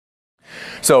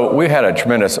So we had a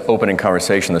tremendous opening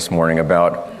conversation this morning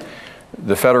about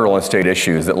the federal and state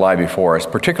issues that lie before us,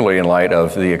 particularly in light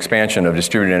of the expansion of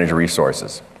distributed energy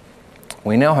resources.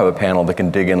 We now have a panel that can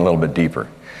dig in a little bit deeper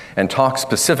and talk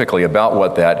specifically about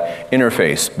what that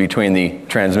interface between the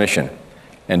transmission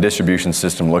and distribution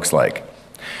system looks like.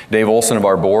 Dave Olsen of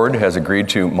our board has agreed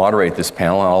to moderate this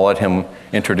panel, and I'll let him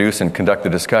introduce and conduct the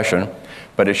discussion.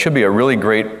 But it should be a really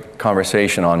great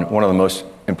conversation on one of the most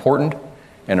important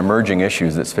and emerging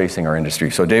issues that's facing our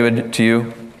industry. So David, to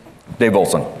you, Dave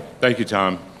Olsen. Thank you,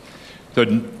 Tom.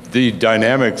 The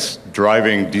dynamics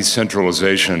driving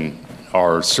decentralization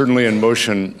are certainly in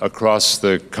motion across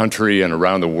the country and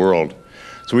around the world.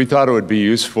 So we thought it would be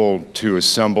useful to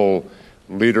assemble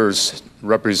leaders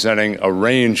representing a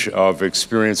range of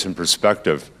experience and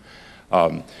perspective.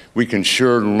 We can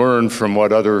sure learn from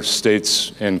what other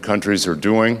states and countries are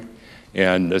doing,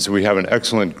 and as we have an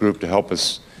excellent group to help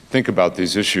us think about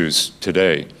these issues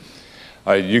today.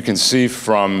 You can see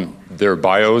from their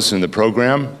bios in the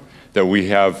program that we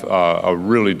have a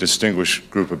really distinguished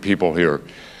group of people here.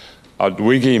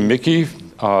 Luigi Michi,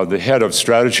 the head of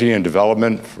strategy and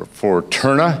development for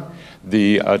Terna,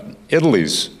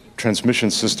 Italy's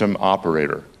transmission system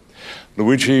operator.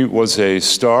 Luigi was a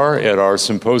star at our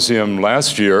symposium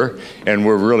last year, and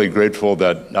we're really grateful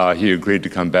that he agreed to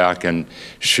come back and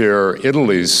share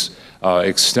Italy's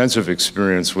extensive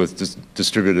experience with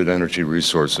distributed energy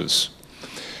resources.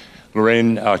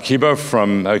 Lorraine Akiba,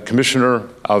 Commissioner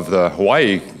of the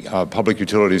Hawaii Public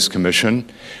Utilities Commission,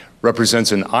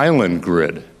 represents an island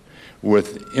grid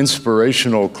with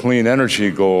inspirational clean energy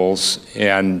goals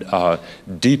and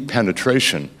deep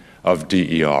penetration of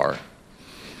DER.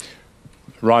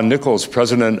 Ron Nichols,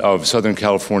 president of Southern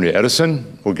California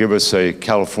Edison, will give us a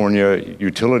California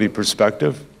utility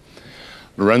perspective.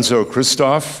 Lorenzo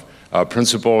Kristov,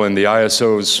 principal in the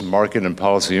ISO's Market and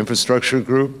Policy Infrastructure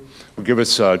Group, will give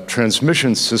us a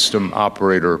transmission system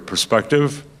operator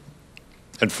perspective.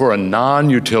 And for a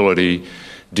non-utility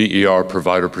DER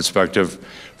provider perspective,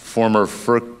 former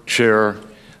FERC chair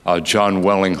John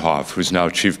Wellinghoff, who's now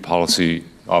Chief Policy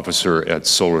Officer at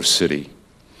Solar City.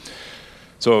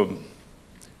 So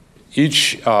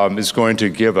each is going to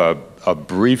give a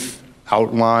brief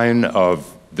outline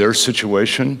of their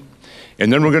situation,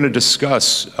 and then we're going to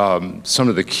discuss some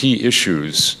of the key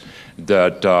issues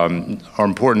that are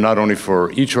important not only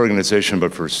for each organization,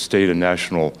 but for state and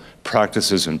national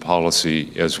practices and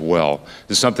policy as well.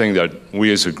 It's something that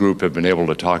we as a group have been able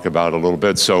to talk about a little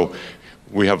bit, so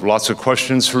we have lots of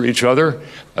questions for each other.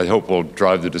 I hope we'll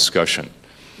drive the discussion.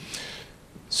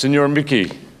 Signor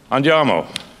Michi, andiamo.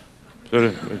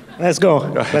 Let's go,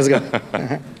 let's go.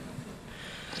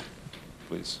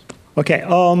 Please. Okay,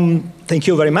 thank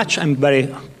you very much. I'm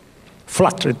very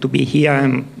flattered to be here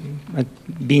and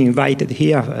being invited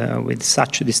here with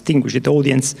such a distinguished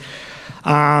audience.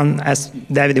 As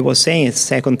David was saying, it's the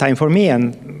second time for me,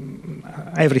 and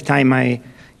every time I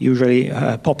usually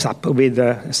pops up with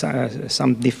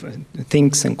some different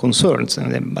things and concerns.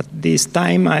 But this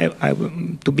time,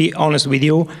 to be honest with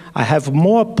you, I have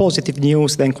more positive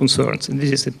news than concerns, and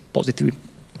this is a positive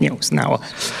news now.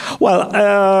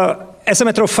 Well, as a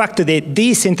matter of fact, the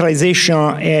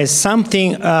decentralization is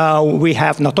something we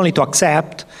have not only to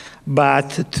accept,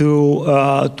 but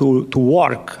to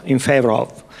work in favor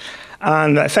of.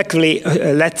 And effectively,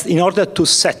 in order to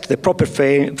set the proper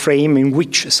frame in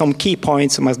which some key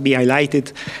points must be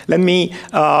highlighted, let me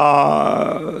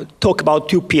talk about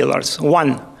two pillars.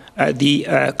 One,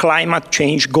 the climate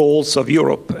change goals of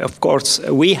Europe. Of course,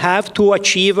 we have to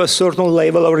achieve a certain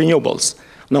level of renewables,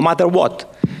 no matter what.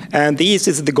 And this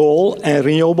is the goal, and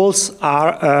renewables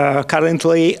are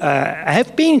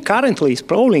have been currently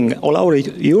sprawling all over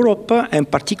Europe,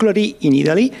 and particularly in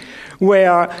Italy,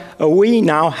 where we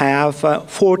now have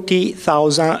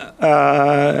 40,000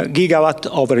 gigawatt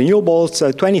of renewables,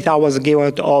 20,000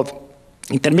 gigawatt of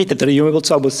intermittent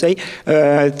renewables, I would say,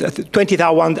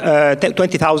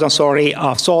 20,000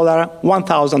 of solar,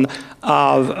 1,000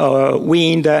 of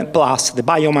wind, plus the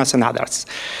biomass and others.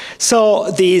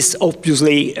 So this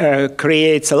obviously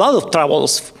creates a lot of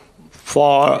troubles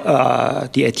for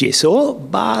the TSO,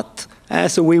 but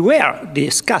as we were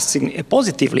discussing,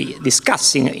 positively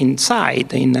discussing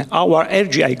inside in our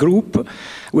RGI group,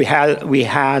 we had a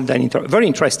very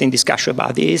interesting discussion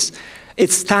about this.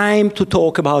 It's time to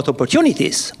talk about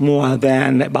opportunities more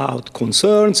than about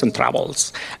concerns and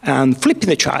troubles, and flipping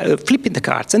the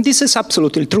cards. And this is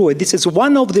absolutely true. And this is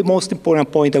one of the most important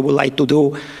points I would like to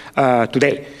do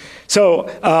today. So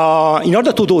in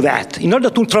order to do that, in order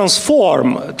to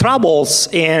transform troubles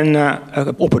in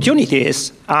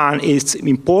opportunities, and it's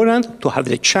important to have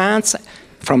the chance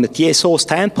from the TSO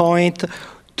standpoint,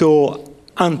 to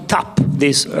untap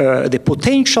this, the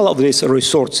potential of these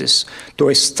resources, to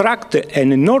extract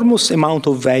an enormous amount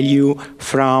of value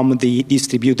from the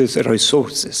distributed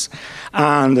resources.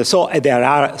 And so there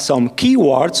are some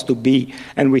keywords to be,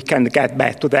 and we can get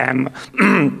back to them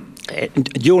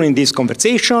during this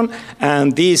conversation,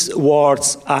 and these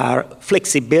words are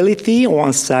flexibility on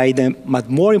one side, but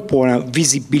more important,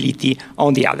 visibility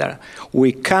on the other.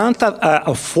 We can't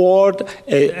afford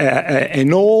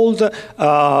an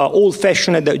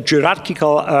old-fashioned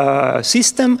hierarchical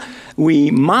system.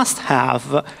 We must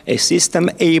have a system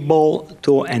able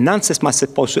to enhance as much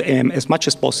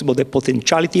as possible the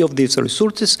potentiality of these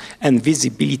resources, and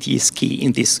visibility is key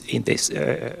in this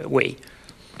way.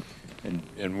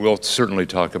 And we'll certainly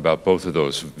talk about both of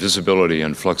those, visibility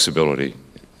and flexibility,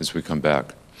 as we come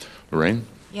back. Lorraine?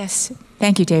 Yes.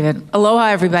 Thank you, David. Aloha,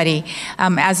 everybody.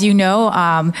 As you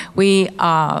know, we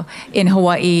in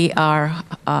Hawaii are,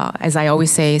 as I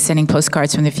always say, sending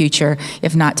postcards from the future,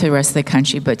 if not to the rest of the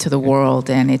country, but to the world.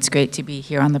 And it's great to be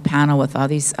here on the panel with all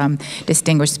these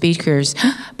distinguished speakers.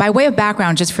 By way of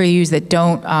background, just for you that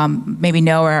don't maybe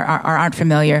know or aren't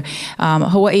familiar,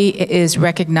 Hawaii is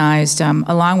recognized,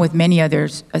 along with many other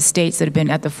states that have been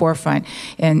at the forefront.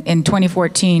 In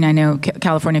 2014, I know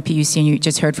California PUC, and you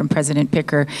just heard from President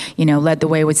Picker, led the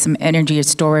way with some energy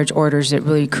storage orders that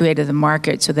really created the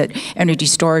market so that energy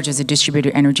storage as a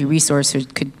distributed energy resource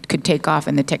could take off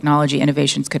and the technology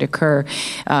innovations could occur.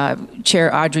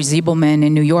 Chair Audrey Zibelman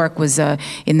in New York was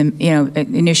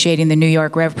initiating the New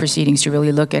York REV proceedings to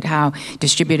really look at how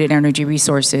distributed energy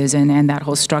resources and that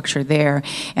whole structure there.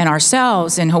 And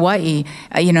ourselves in Hawaii,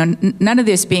 none of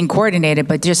this being coordinated,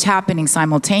 but just happening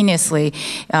simultaneously.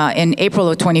 In April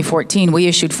of 2014, we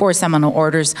issued 4 seminal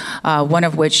orders, one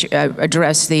of which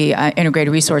address the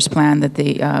integrated resource plan that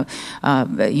the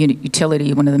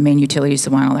utility, one of the main utilities, the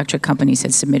Hawaiian Electric companies,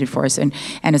 had submitted for us. And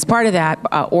as part of that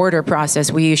order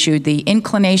process, we issued the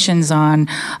inclinations on,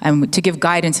 to give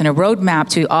guidance and a roadmap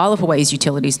to all of Hawaii's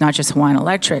utilities, not just Hawaiian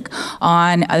Electric,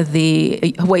 on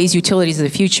the Hawaii's utilities of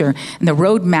the future and the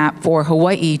roadmap for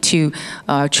Hawaii to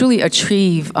truly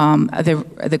achieve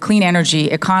the clean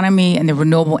energy economy and the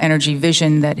renewable energy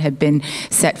vision that had been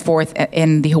set forth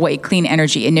in the Hawaii Clean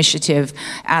Energy Initiative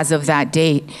as of that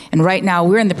date. And right now,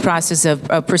 we're in the process of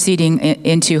proceeding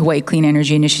into Hawaii Clean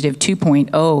Energy Initiative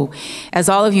 2.0. As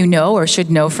all of you know, or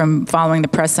should know from following the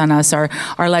press on us, our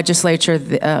legislature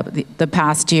the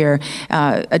past year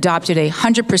adopted a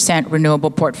 100%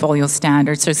 renewable portfolio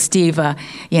standard. So Steve,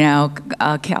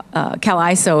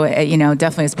 CalISO,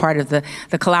 definitely is part of the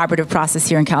collaborative process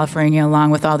here in California,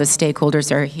 along with all the stakeholders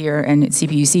that are here and at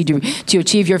CPUC to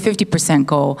achieve your 50%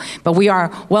 goal. But we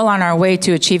are well on our way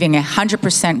to achieving a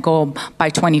 100% goal by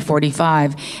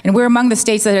 2045. And we're among the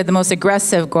states that had the most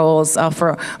aggressive goals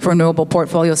for renewable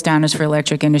portfolio standards for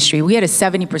electric industry. We had a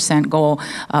 70% goal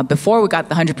before we got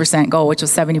the 100% goal, which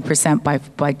was 70% by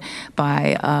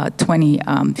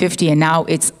 2050, and now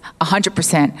it's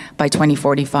 100% by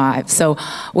 2045. So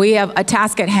we have a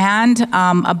task at hand,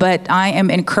 but I am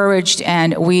encouraged,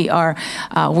 and we are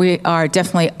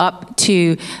definitely up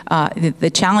to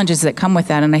the challenges that come with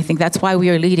that, and I think that's why we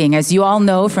are leading. As you all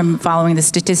know from following the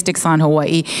statistics on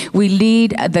Hawaii, we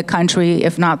lead the country,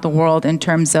 if not the world, in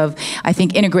terms of, I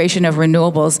think, integration of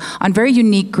renewables on very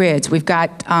unique grids. We've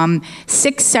got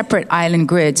 6 separate island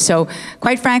grids. So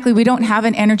quite frankly, we don't have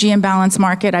an energy imbalance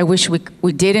market. I wish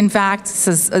we did, in fact,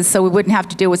 so we wouldn't have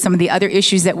to deal with some of the other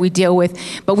issues that we deal with.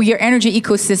 But we are energy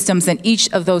ecosystems in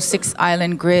each of those 6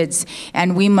 island grids,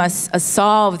 and we must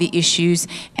solve the issues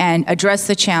and address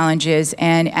the challenges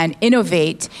and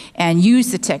innovate and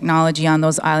use the technology on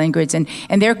those island grids.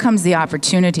 And there comes the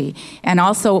opportunity. And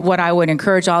also what I would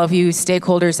encourage all of you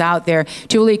stakeholders out there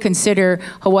to really consider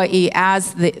Hawaii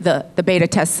as the beta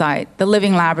test site, the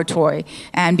living laboratory.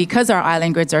 And because our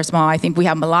island grids are small, I think we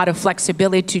have a lot of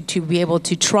flexibility to be able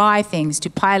to try things, to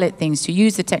pilot things, to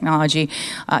use the technology.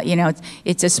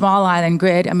 It's a small island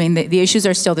grid. I mean, the issues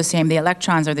are still the same. The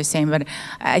electrons are the same. But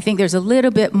I think there's a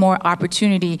little bit more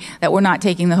opportunity that we're not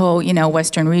taking the whole,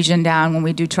 western region down when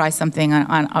we do try something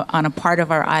on a part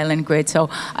of our island grid. So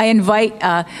I invite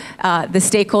the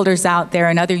stakeholders out there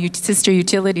and other sister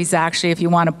utilities, actually, if you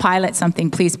want to pilot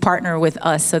something, please partner with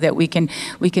us so that we can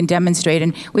demonstrate.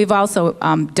 And we've also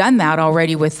done that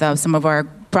already with some of our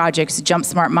projects, Jump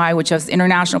Smart My, which has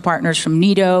international partners from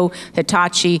NITO,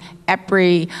 Hitachi,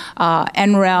 EPRI,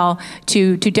 NREL,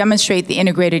 to demonstrate the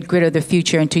integrated grid of the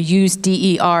future and to use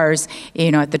DERs,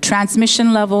 at the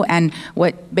transmission level and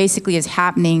what basically is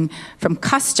happening from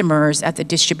customers at the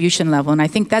distribution level. And I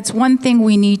think that's one thing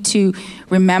we need to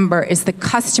remember is the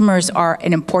customers are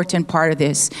an important part of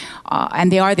this.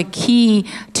 And they are the key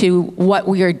to what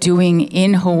we are doing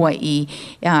in Hawaii.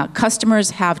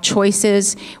 Customers have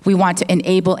choices. We want to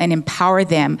enable and empower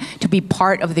them to be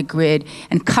part of the grid.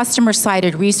 And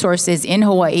customer-sided resources in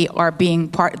Hawaii are being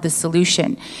part of the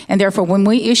solution. And therefore, when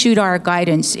we issued our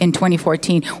guidance in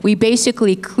 2014, we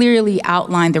basically clearly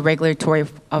outlined the regulatory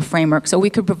framework so we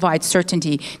could provide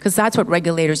certainty, because that's what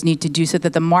regulators need to do so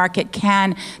that the market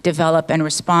can develop and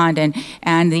respond,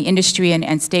 and the industry and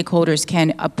stakeholders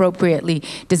can appropriately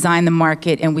design the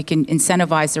market, and we can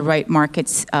incentivize the right market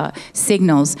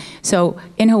signals. So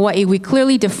in Hawaii, we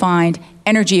clearly defined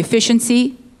energy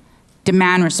efficiency,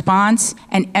 demand response,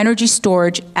 and energy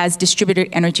storage as distributed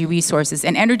energy resources.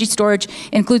 And energy storage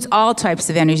includes all types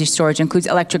of energy storage. It includes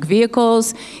electric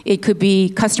vehicles. It could be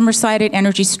customer-sided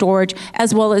energy storage,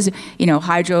 as well as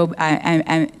hydro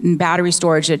and battery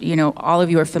storage that all of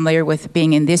you are familiar with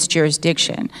being in this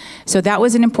jurisdiction. So that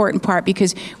was an important part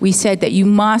because we said that you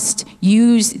must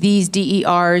use these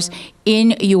DERs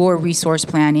in your resource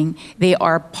planning. They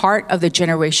are part of the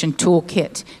generation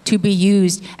toolkit to be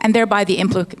used, and thereby the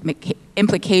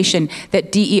implication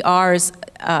that DERs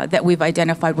that we've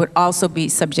identified would also be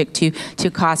subject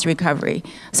to cost recovery.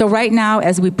 So right now,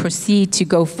 as we proceed to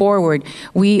go forward,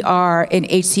 we are in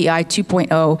HCI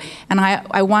 2.0, and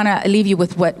I want to leave you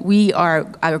with what we are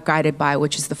guided by,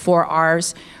 which is the 4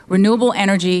 Rs: renewable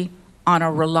energy on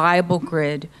a reliable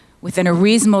grid within a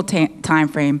reasonable time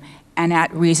frame and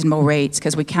at reasonable rates,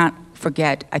 because we can't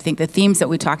forget, I think, the themes that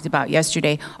we talked about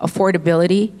yesterday: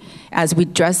 affordability as we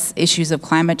address issues of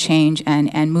climate change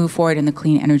and move forward in the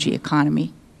clean energy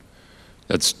economy.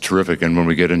 That's terrific. And when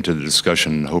we get into the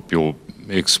discussion, I hope you'll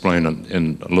explain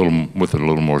with a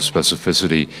little more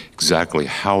specificity exactly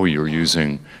how you're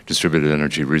using distributed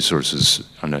energy resources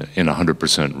in a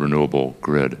 100% renewable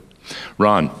grid.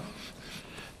 Ron.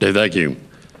 Dave, thank you.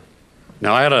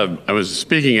 Now, I was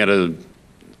speaking at a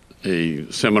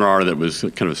seminar that was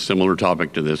kind of a similar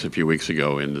topic to this a few weeks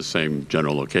ago in the same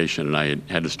general location, and I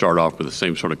had to start off with the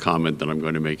same sort of comment that I'm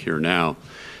going to make here now.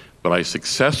 But I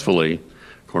successfully,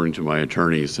 according to my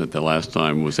attorneys at the last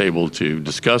time, was able to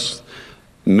discuss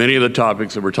many of the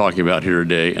topics that we're talking about here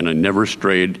today, and I never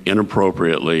strayed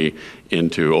inappropriately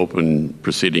into open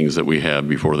proceedings that we have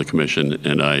before the commission,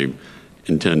 and I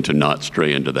intend to not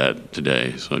stray into that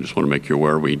today. So I just want to make you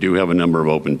aware we do have a number of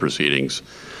open proceedings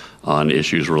on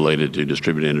issues related to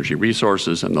distributed energy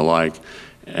resources and the like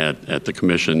at the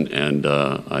commission, and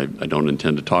I don't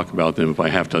intend to talk about them. If I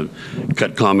have to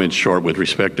cut comments short with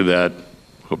respect to that,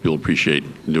 hope you'll appreciate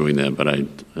doing that, but I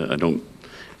don't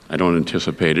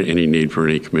anticipate any need for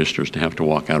any commissioners to have to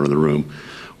walk out of the room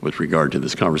with regard to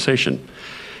this conversation.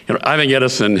 I think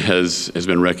Edison has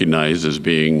been recognized as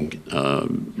being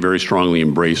very strongly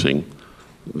embracing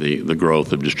the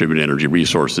growth of distributed energy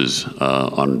resources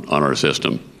on our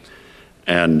system.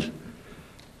 And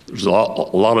there's a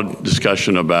lot of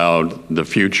discussion about the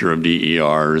future of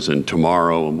DERs and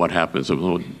tomorrow and what happens.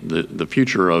 The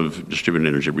future of distributed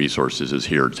energy resources is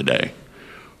here today.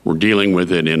 We're dealing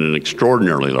with it in an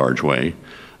extraordinarily large way.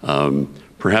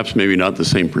 Perhaps maybe not the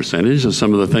same percentage as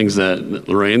some of the things that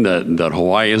Lorraine, that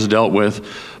Hawaii has dealt with,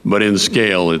 but in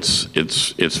scale,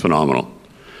 it's phenomenal.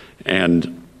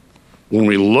 And when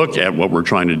we look at what we're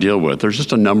trying to deal with, there's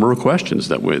just a number of questions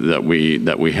that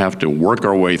we have to work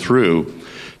our way through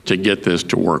to get this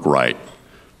to work right.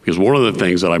 Because one of the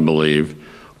things that I believe,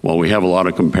 while we have a lot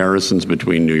of comparisons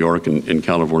between New York and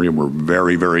California, we're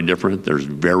very, very different. There's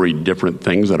very different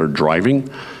things that are driving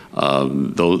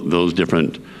those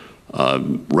different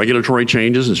regulatory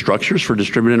changes and structures for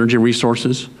distributed energy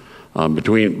resources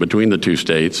between the two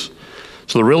states.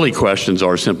 So the really questions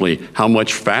are simply how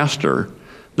much faster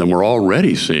than we're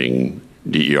already seeing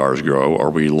DERs grow are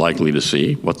we likely to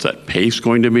see? What's that pace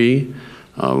going to be?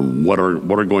 What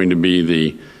are going to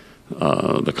be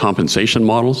the compensation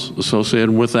models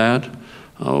associated with that?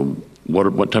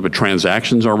 What type of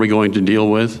transactions are we going to deal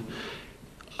with?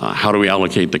 How do we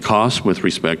allocate the costs with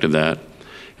respect to that?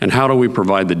 And how do we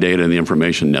provide the data and the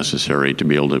information necessary to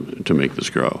be able to make this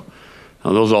grow?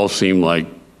 Now, those all seem like,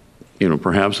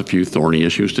 perhaps a few thorny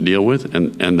issues to deal with,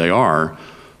 and they are,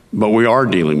 but we are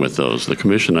dealing with those. The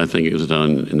commission, I think,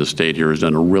 in the state here, has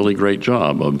done a really great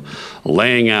job of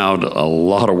laying out a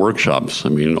lot of workshops. I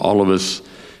mean, all of us,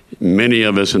 many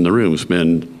of us in the room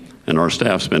and our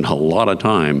staff spend a lot of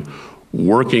time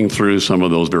working through some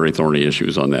of those very thorny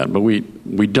issues on that. But we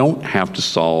don't have to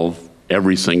solve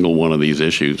every single one of these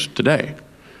issues today.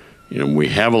 We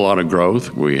have a lot of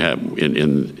growth. We have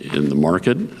in the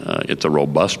market. It's a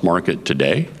robust market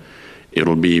today.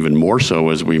 It'll be even more so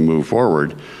as we move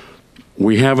forward.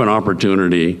 We have an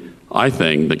opportunity, I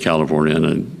think, that California,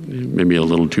 and maybe a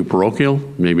little too parochial,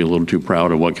 maybe a little too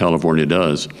proud of what California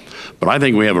does, but I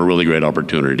think we have a really great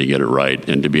opportunity to get it right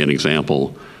and to be an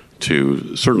example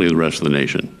to certainly the rest of the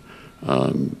nation.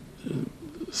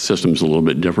 System's a little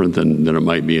bit different than it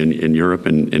might be in Europe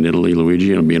and in Italy,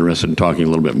 Luigi, and I'll be interested in talking a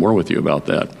little bit more with you about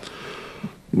that.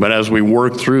 But as we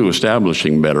work through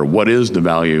establishing better, what is the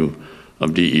value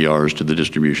of DERs to the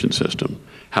distribution system?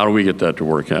 How do we get that to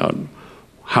work out?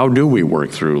 How do we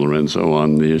work through, Lorenzo,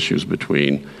 on the issues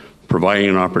between providing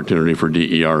an opportunity for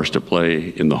DERs to play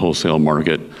in the wholesale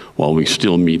market while we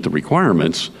still meet the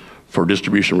requirements for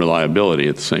distribution reliability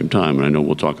at the same time? And I know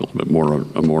we'll talk a little bit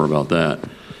more about that.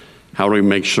 How do we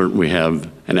make sure we have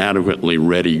an adequately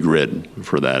ready grid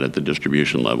for that at the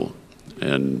distribution level?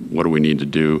 And what do we need to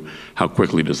do? How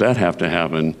quickly does that have to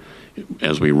happen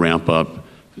as we ramp up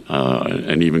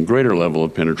an even greater level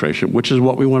of penetration, which is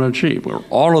what we want to achieve? Where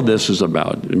all of this is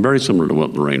about, and very similar to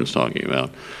what Lorraine was talking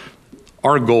about,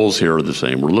 our goals here are the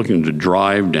same. We're looking to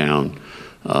drive down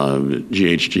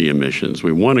GHG emissions.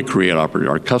 We want to create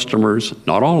our customers,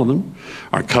 not all of them,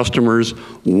 our customers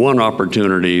want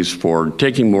opportunities for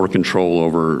taking more control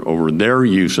over their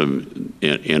use of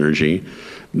energy,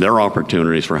 their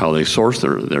opportunities for how they source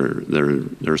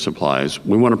their supplies.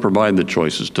 We want to provide the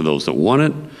choices to those that want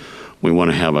it. We want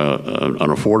to have an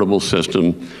affordable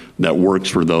system that works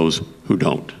for those who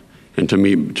don't. And to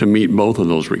meet both of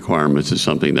those requirements is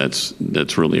something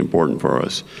that's really important for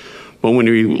us. But when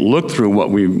we look through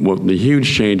what the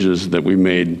huge changes that we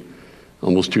made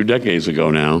almost 2 decades ago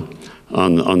now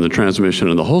on the transmission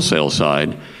and the wholesale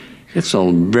side, it's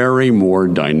a very more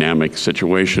dynamic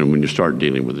situation when you start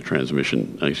dealing with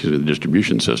the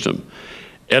distribution system.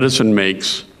 Edison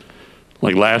makes,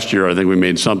 like last year, I think we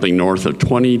made something north of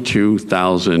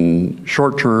 22,000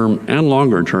 short-term and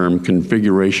longer-term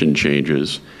configuration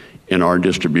changes in our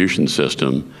distribution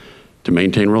system to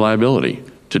maintain reliability,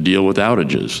 to deal with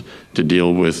outages, to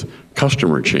deal with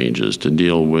customer changes, to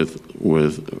deal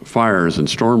with fires and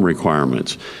storm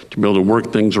requirements, to be able to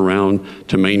work things around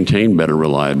to maintain better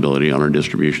reliability on our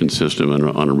distribution system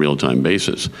on a real-time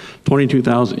basis.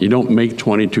 22,000, you don't make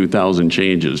 22,000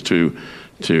 changes to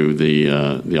the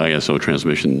ISO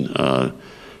transmission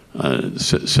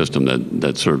system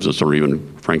that serves us, or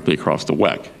even frankly across the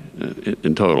WEC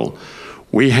in total.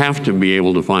 We have to be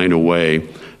able to find a way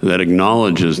that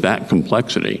acknowledges that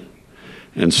complexity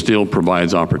and still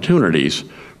provides opportunities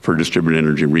for distributed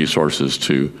energy resources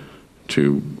to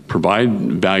provide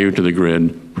value to the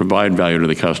grid, provide value to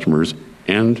the customers,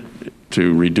 and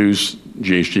to reduce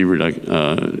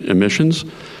GHG emissions,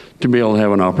 to be able to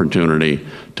have an opportunity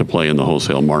to play in the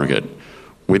wholesale market.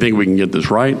 We think we can get this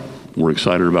right. We're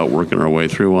excited about working our way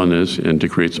through on this and to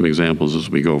create some examples as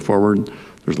we go forward.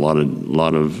 There's a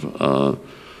lot of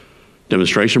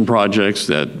demonstration projects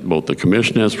that both the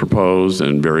Commission has proposed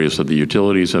and various of the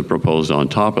utilities have proposed on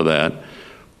top of that.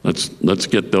 Let's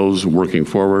get those working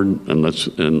forward, and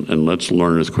let's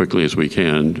learn as quickly as we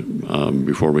can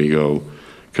before we go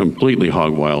completely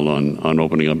hog wild on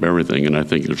opening up everything. And I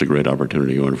think there's a great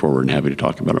opportunity going forward, and happy to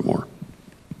talk about it more.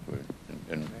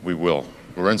 And we will.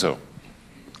 Lorenzo.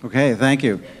 Okay, thank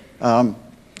you.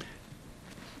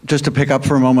 Just to pick up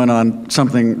for a moment on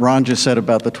something Ron just said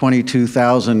about the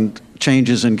 22,000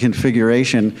 changes in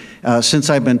configuration,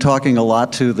 since I've been talking a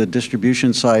lot to the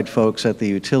distribution side folks at the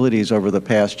utilities over the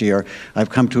past year, I've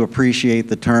come to appreciate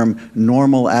the term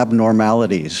normal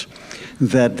abnormalities,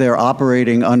 that they're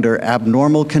operating under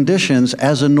abnormal conditions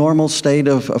as a normal state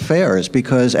of affairs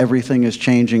because everything is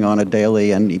changing on a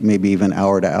daily and maybe even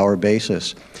hour-to-hour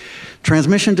basis.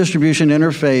 Transmission distribution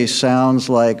interface sounds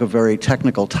like a very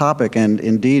technical topic, and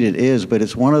indeed it is, but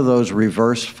it's one of those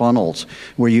reverse funnels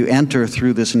where you enter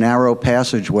through this narrow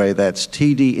passageway that's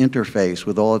TD interface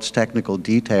with all its technical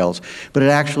details, but it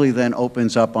actually then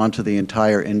opens up onto the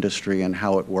entire industry and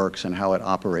how it works and how it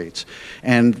operates.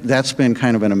 And that's been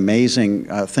kind of an amazing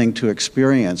thing to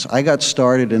experience. I got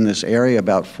started in this area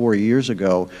about 4 years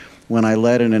ago when I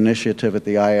led an initiative at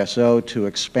the ISO to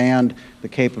expand the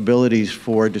capabilities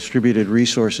for distributed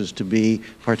resources to be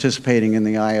participating in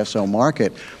the ISO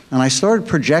market. And I started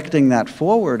projecting that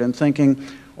forward and thinking,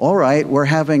 all right, we're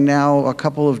having now a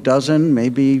couple of dozen,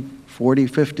 maybe 40,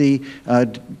 50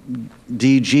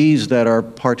 DGs that are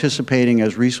participating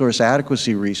as resource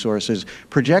adequacy resources.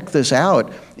 Project this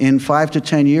out, in 5 to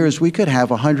 10 years, we could have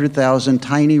 100,000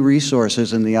 tiny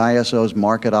resources in the ISO's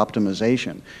market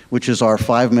optimization, which is our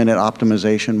 5-minute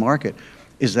optimization market.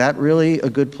 Is that really a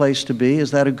good place to be?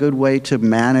 Is that a good way to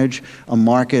manage a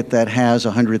market that has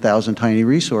 100,000 tiny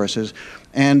resources?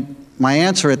 And my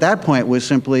answer at that point was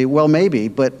simply, well, maybe,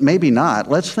 but maybe not.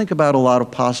 Let's think about a lot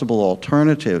of possible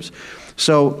alternatives.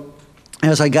 So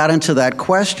as I got into that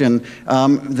question,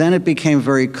 then it became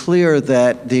very clear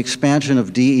that the expansion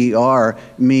of DER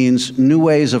means new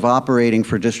ways of operating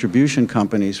for distribution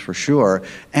companies, for sure,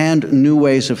 and new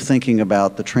ways of thinking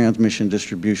about the transmission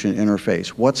distribution interface.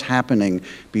 What's happening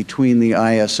between the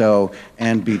ISO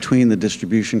and between the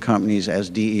distribution companies as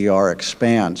DER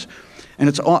expands? And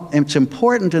it's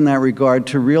important in that regard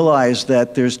to realize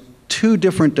that there's 2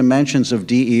 different dimensions of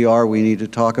DER we need to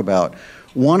talk about.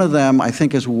 One of them, I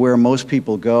think, is where most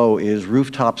people go, is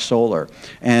rooftop solar,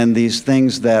 and these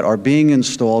things that are being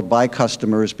installed by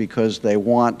customers because they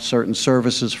want certain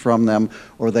services from them,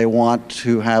 or they want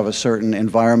to have a certain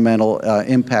environmental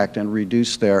impact and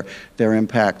reduce their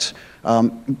impacts.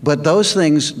 But those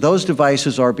things, those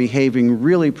devices are behaving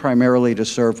really primarily to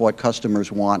serve what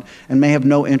customers want and may have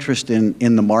no interest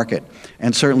in the market,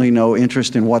 and certainly no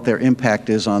interest in what their impact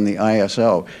is on the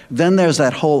ISO. Then there's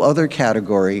that whole other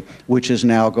category, which is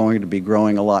now going to be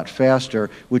growing a lot faster,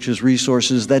 which is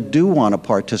resources that do want to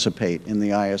participate in the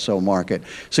ISO market.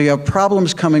 So you have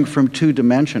problems coming from two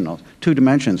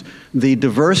dimensions. The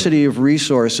diversity of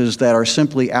resources that are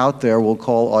simply out there we'll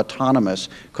call autonomous,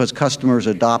 because customers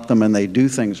adopt them and they do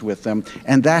things with them,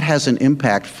 and that has an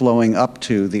impact flowing up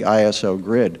to the ISO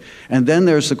grid. And then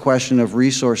there's the question of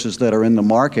resources that are in the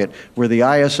market where the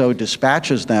ISO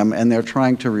dispatches them and they're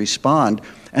trying to respond,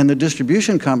 and the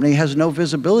distribution company has no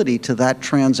visibility to that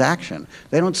transaction.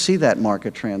 They don't see that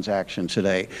market transaction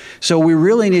today. So we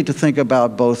really need to think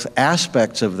about both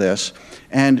aspects of this,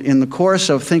 and in the course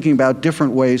of thinking about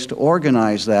different ways to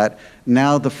organize that,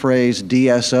 now the phrase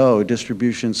DSO,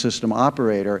 Distribution System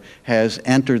Operator, has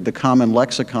entered the common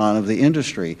lexicon of the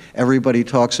industry. Everybody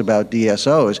talks about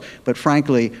DSOs, but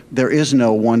frankly, there is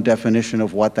no one definition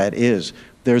of what that is.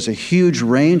 There's a huge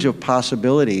range of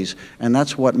possibilities, and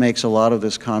that's what makes a lot of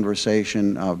this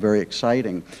conversation very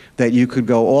exciting, that you could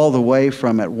go all the way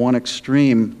from, at one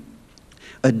extreme,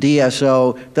 a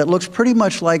DSO that looks pretty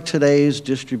much like today's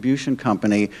distribution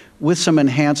company, with some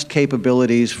enhanced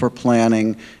capabilities for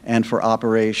planning and for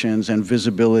operations and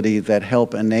visibility that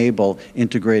help enable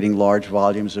integrating large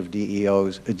volumes of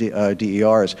DERs.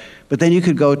 But then you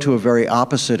could go to a very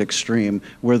opposite extreme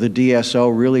where the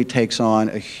DSO really takes on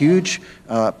a huge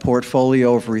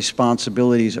portfolio of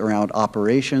responsibilities around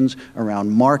operations,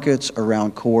 around markets,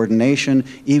 around coordination,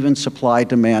 even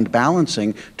supply-demand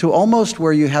balancing, to almost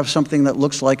where you have something that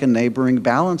looks like a neighboring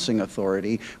balancing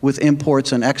authority with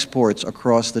imports and exports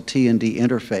across the T&D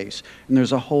interface. And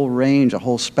there's a whole range, a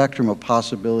whole spectrum of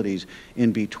possibilities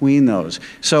in between those.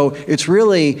 So it's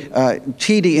really,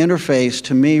 TD interface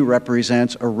to me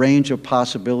represents a range of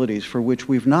possibilities for which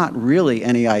we've not really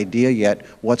any idea yet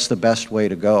what's the best way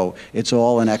to go. It's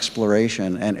all an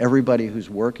exploration, and everybody who's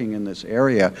working in this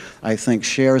area, I think,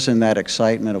 shares in that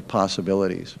excitement of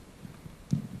possibilities.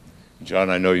 John,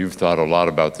 I know you've thought a lot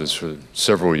about this for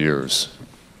several years.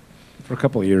 For a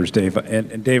couple of years, Dave.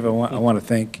 And Dave, I want to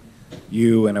thank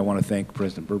you, and I want to thank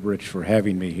President Burbridge for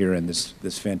having me here in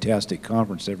this fantastic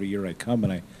conference. Every year I come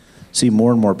and I see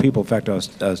more and more people. In fact, I was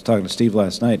talking to Steve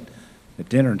last night at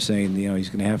dinner and saying, you know, he's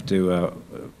going to have to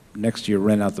next year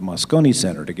rent out the Moscone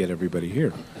Center to get everybody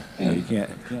here. You know, you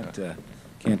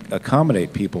can't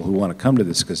accommodate people who want to come to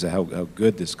this because of how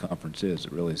good this conference is.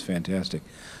 It really is fantastic.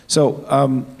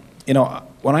 So, you know,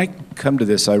 when I come to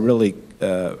this, I really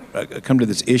come to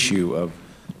this issue of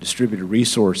distributed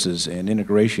resources and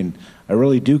integration. I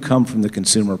really do come from the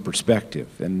consumer perspective,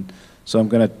 and so I'm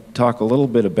going to talk a little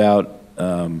bit about,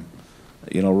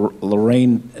 you know,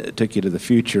 Lorraine took you to the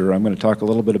future. I'm going to talk a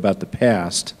little bit about the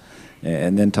past,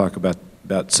 and then talk about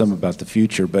the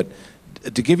future. But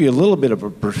to give you a little bit of a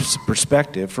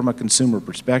perspective from a consumer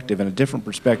perspective, and a different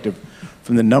perspective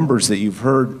from the numbers that you've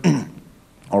heard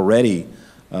already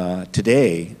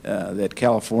today, that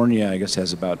California, I guess,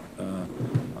 has about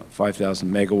 5,000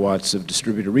 megawatts of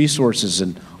distributed resources,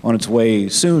 and on its way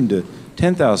soon to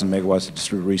 10,000 megawatts of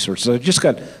distributed resources. I just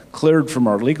got cleared from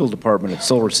our legal department at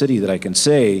Solar City that I can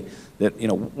say that, you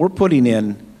know, we're putting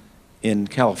in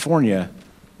California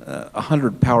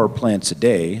 100 power plants a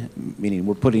day, meaning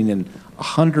we're putting in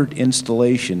 100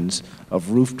 installations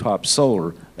of rooftop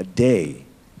solar a day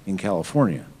in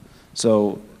California.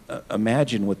 So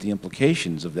imagine what the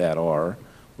implications of that are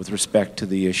with respect to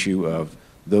the issue of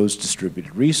those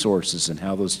distributed resources and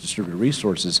how those distributed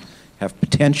resources have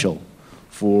potential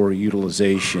for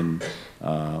utilization.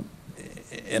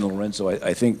 And Lorenzo,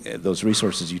 I think those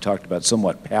resources you talked about,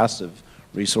 somewhat passive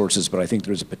resources, but I think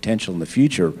there's a potential in the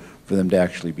future for them to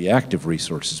actually be active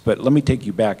resources. But let me take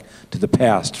you back to the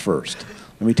past first.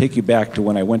 Let me take you back to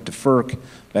when I went to FERC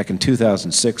back in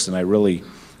 2006, and I really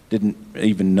didn't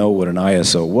even know what an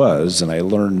ISO was, and I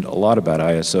learned a lot about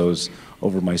ISOs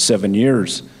over my 7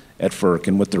 years at FERC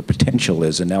and what their potential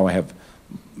is, and now I have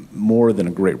more than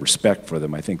a great respect for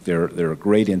them. I think they're a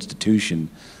great institution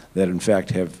that in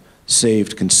fact have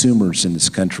saved consumers in this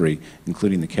country,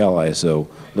 including the Cal ISO,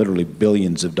 literally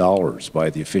billions of dollars by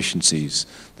the efficiencies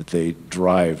that they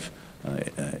drive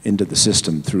into the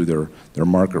system through their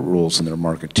market rules and their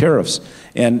market tariffs.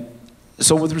 And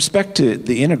so with respect to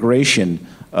the integration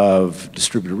of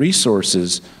distributed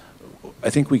resources, I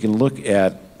think we can look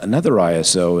at another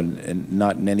ISO, and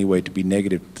not in any way to be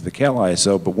negative to the Cal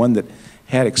ISO, but one that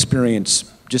had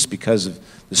experience just because of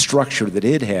the structure that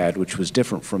it had, which was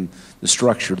different from the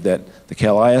structure that the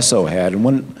Cal ISO had. And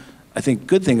one, I think,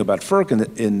 good thing about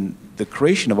FERC in the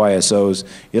creation of ISOs,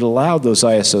 it allowed those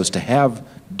ISOs to have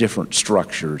different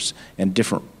structures and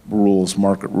different rules,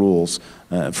 market rules.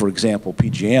 For example,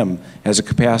 PJM has a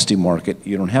capacity market.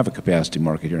 You don't have a capacity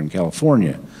market here in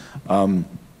California.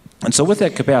 And so with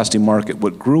that capacity market,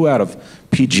 what grew out of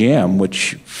PJM,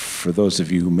 which for those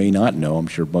of you who may not know, I'm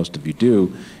sure most of you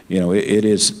do, it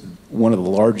is one of the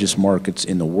largest markets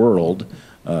in the world,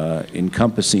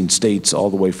 encompassing states all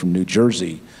the way from New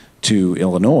Jersey to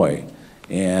Illinois.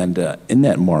 And in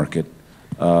that market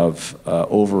of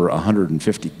over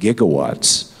 150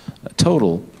 gigawatts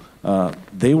total,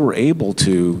 they were able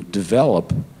to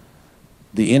develop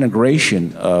the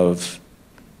integration of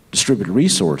distributed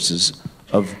resources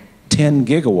of 10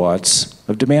 gigawatts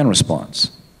of demand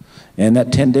response. And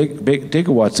that 10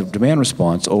 gigawatts of demand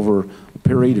response over a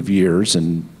period of years,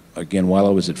 and again, while I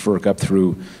was at FERC up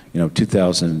through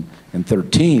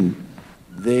 2013,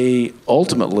 they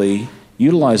ultimately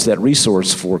utilized that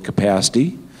resource for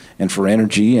capacity and for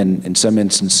energy, and in some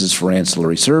instances for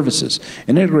ancillary services,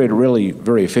 and integrated really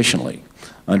very efficiently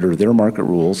under their market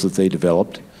rules that they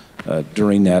developed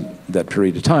during that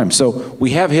period of time. So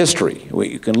we have history.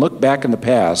 You can look back in the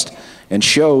past and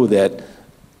show that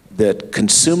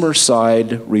consumer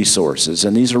side resources,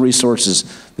 and these are resources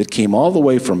that came all the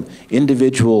way from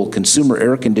individual consumer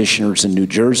air conditioners in New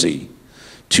Jersey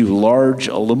to large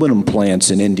aluminum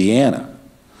plants in Indiana,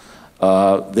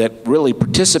 that really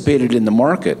participated in the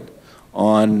market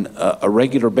on a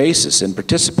regular basis and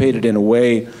participated in a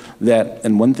way that,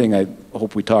 and one thing I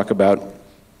hope we talk about,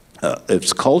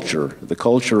 it's culture, the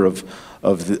culture of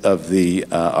the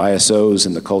ISOs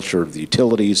and the culture of the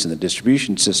utilities and the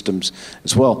distribution systems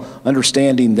as well,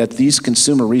 understanding that these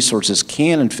consumer resources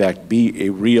can in fact be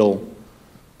a real,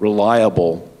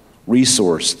 reliable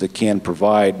resource that can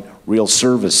provide real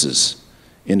services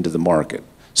into the market.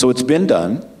 So it's been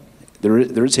done.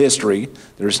 There's history.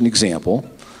 There's an example.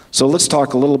 So let's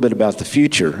talk a little bit about the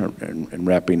future, and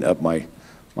wrapping up my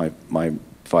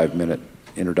 5-minute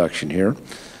introduction here.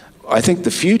 I think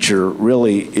the future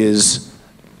really is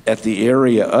at the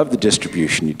area of the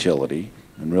distribution utility,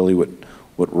 and really what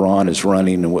Ron is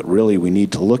running, and what really we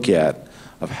need to look at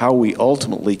of how we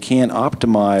ultimately can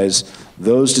optimize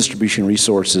those distribution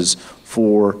resources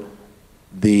for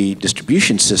the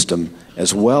distribution system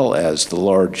as well as the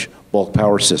large bulk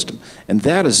power system. And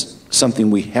that is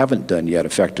something we haven't done yet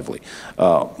effectively.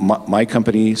 My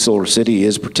company, Solar City,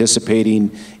 is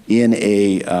participating in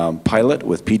a pilot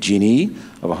with PG&E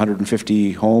of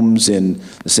 150 homes in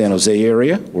the San Jose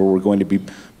area, where we're going to be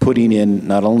putting in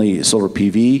not only solar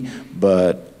PV,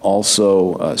 but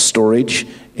also storage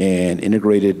and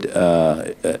integrated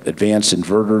advanced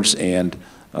inverters and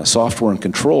software and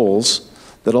controls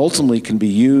that ultimately can be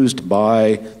used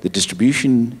by the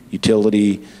distribution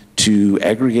utility to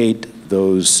aggregate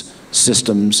those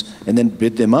systems and then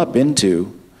bid them up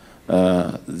into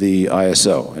the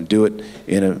ISO, and do it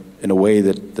in a way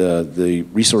that the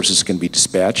resources can be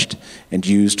dispatched and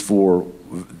used for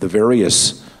the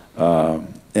various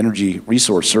energy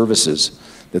resource services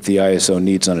that the ISO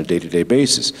needs on a day-to-day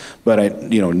basis. But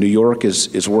New York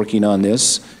is working on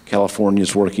this, California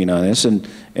is working on this, and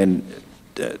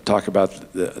talk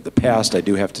about the past, I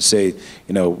do have to say,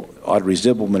 Audrey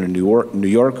Zibelman in New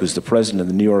York, who's the president of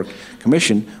the New York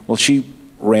Commission, well, she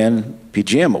ran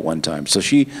PJM at one time, so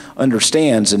she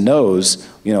understands and knows,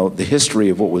 the history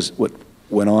of what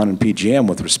went on in PJM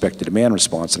with respect to demand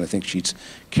response, and I think she's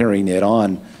carrying it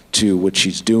on to what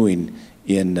she's doing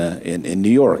in New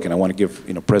York. And I want to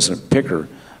give President Picker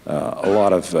a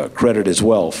lot of credit as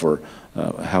well for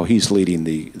how he's leading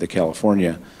the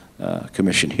California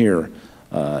Commission here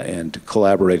and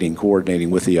collaborating,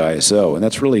 coordinating with the ISO. And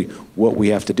that's really what we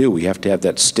have to do. We have to have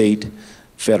that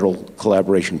state-federal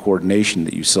collaboration coordination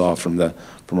that you saw from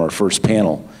our first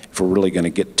panel if we're really going to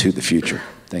get to the future.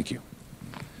 Thank you.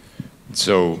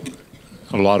 So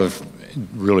a lot of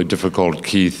really difficult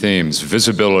key themes: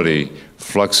 visibility,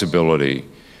 flexibility,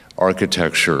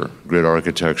 architecture, grid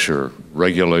architecture,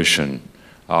 regulation,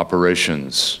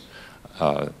 operations,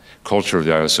 culture of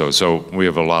the ISO. So we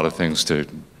have a lot of things to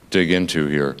dig into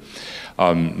here.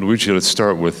 Luigi, let's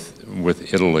start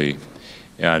with Italy.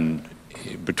 And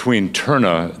between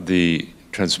Terna, the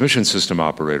transmission system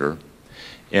operator,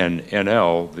 and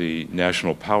NL, the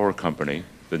national power company,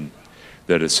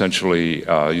 that essentially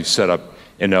you set up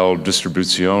NL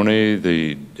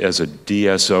Distribuzione as a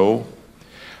DSO.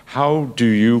 How do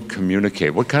you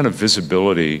communicate? What kind of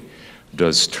visibility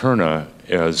does Terna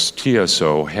as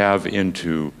TSO have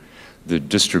into the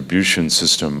distribution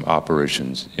system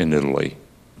operations in Italy?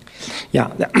 Yeah,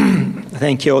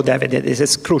 thank you, David. This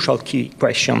is a crucial key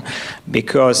question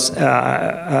because,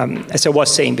 as I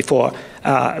was saying before,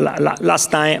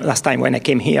 last time when I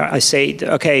came here, I said,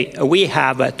 okay, we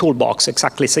have a toolbox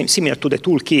exactly similar to the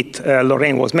toolkit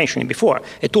Lorraine was mentioning before,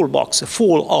 a toolbox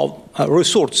full of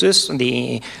resources,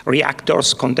 the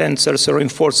reactors, condensers,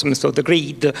 reinforcements of the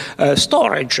grid,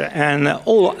 storage, and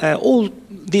all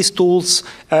these tools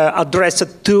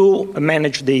addressed to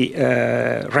manage the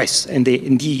RES and the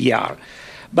DER.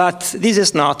 But this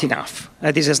is not enough.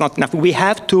 This is not enough. We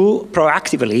have to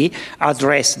proactively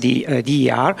address the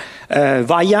DER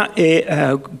via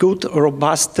a good,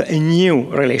 robust, new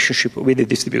relationship with the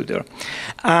distributor.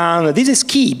 And this is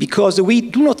key because we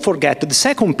do not forget the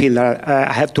second pillar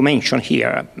I have to mention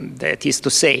here. That is to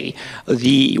say,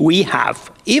 we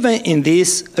have, even in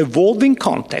this evolving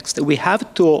context, we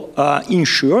have to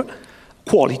ensure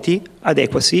quality,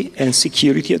 adequacy, and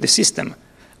security of the system,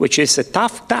 which is a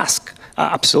tough task.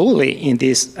 Absolutely, in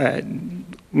this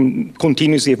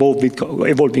continuously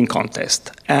evolving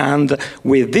context, and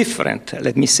with different,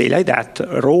 let me say like that,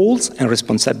 roles and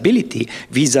responsibility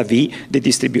vis-a-vis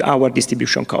our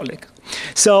distribution colleague.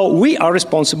 So we are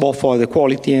responsible for the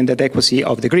quality and adequacy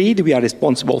of the grid. We are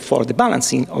responsible for the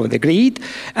balancing of the grid,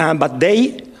 but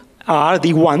they are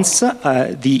the ones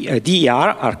the DER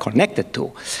are connected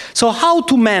to. So how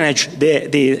to manage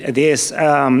this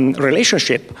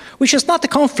relationship, which is not a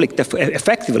conflict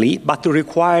effectively, but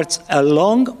requires a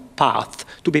long path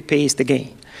to be paced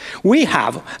again. We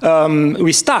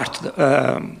started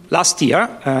last year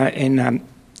in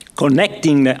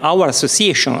connecting our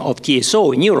association of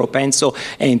TSO in Europe and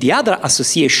the other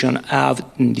association of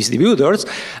distributors,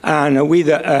 and with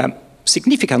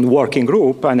significant working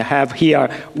group, and have here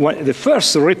the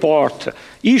first report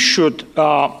issued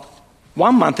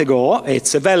 1 month ago.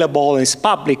 It's available, it's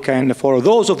public, and for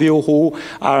those of you who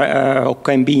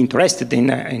can be interested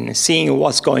in seeing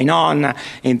what's going on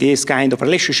in this kind of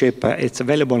relationship, it's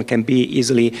available and can be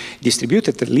easily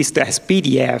distributed, at least as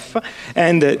PDF.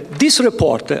 And this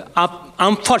report,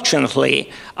 unfortunately,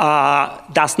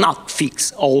 does not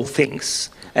fix all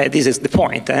things. This is the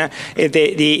point.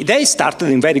 They started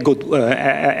in a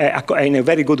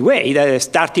very good way. They're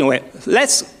starting with,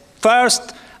 let's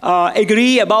first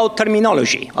agree about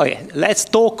terminology. Okay, let's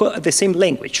talk the same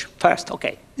language first.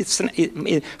 Okay, it's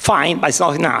fine, but it's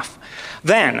not enough.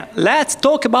 Then let's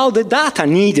talk about the data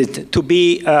needed to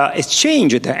be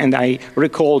exchanged. And I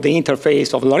recall the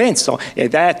interface of Lorenzo.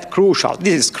 That's crucial.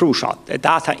 This is crucial. The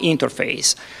data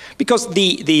interface. Because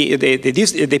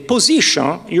the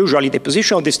position, usually the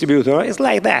position of distributor is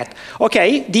like that.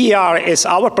 Okay, DR is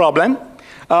our problem.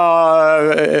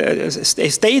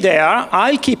 Stay there.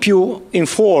 I'll keep you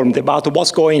informed about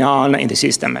what's going on in the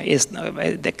system.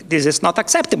 This is not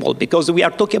acceptable because we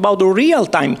are talking about the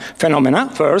real-time phenomena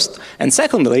first, and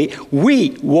secondly,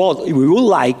 we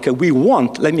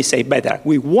want, let me say better,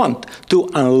 we want to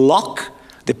unlock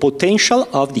the potential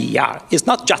of the ER. It's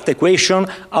not just a question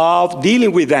of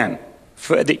dealing with them,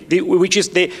 which is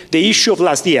the issue of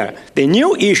last year. The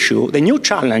new issue, the new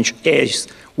challenge is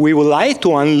we would like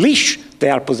to unleash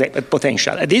their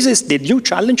potential. This is the new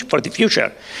challenge for the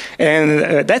future.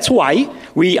 And that's why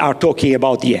we are talking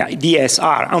about the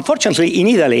DSR. Unfortunately, in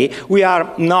Italy, we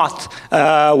are not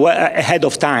ahead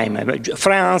of time.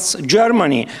 France,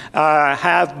 Germany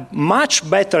have much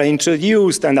better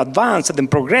introduced and advanced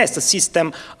and progressed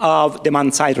system of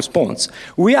demand-side response.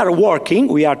 We are working,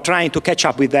 we are trying to catch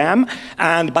up with them,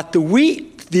 but we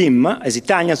deem, as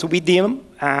Italians, we deem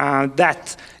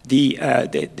that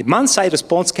the demand-side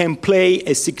response can play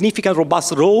a significant,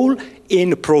 robust role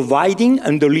in providing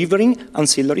and delivering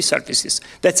ancillary services.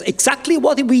 That's exactly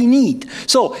what we need.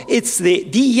 So it's the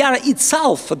DER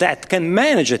itself that can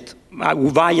manage it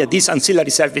via these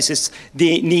ancillary services,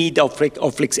 the need of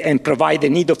and provide the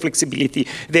need of flexibility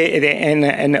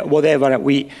and whatever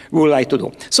we would like to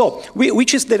do. So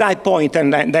which is the right point,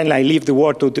 and then I leave the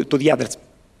word to the others.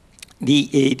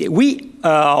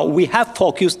 We have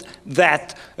focused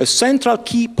that a central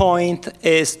key point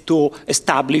is to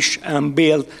establish and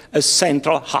build a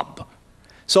central hub.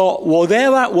 So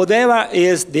whatever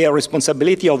is the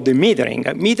responsibility of the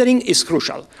metering is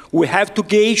crucial. We have to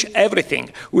gauge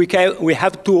everything. We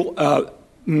have to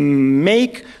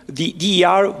make the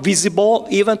DER visible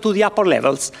even to the upper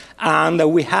levels, and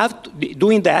we have to,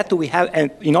 doing that. And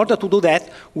in order to do that,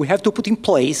 we have to put in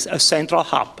place a central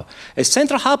hub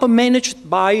managed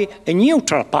by a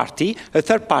neutral party, a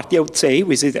third party, I would say,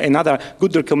 which is another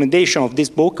good recommendation of this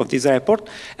book, of this report.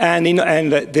 And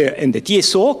the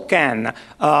TSO can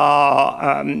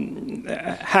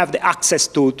have the access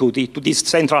to this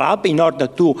central hub in order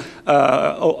to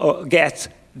get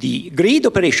the grid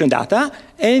operation data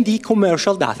and the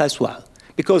commercial data as well.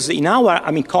 Because in our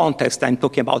context, I'm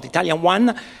talking about the Italian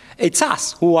one, it's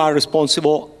us who are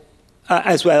responsible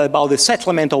as well about the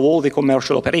settlement of all the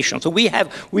commercial operations. So we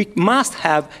must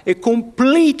have a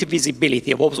complete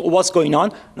visibility of what's going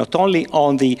on, not only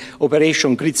on the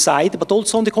operation grid side, but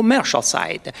also on the commercial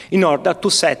side, in order to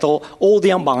settle all the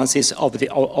imbalances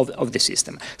of the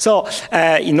system. So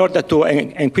in order to,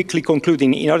 and quickly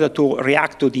concluding, in order to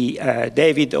react to the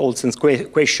David Olsen's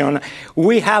question,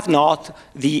 we have not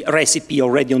the recipe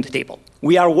already on the table.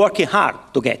 We are working hard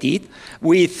to get it.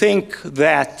 We think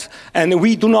that, and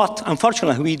we do not,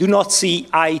 unfortunately, we do not see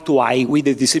eye to eye with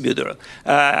the distributor.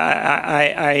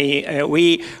 I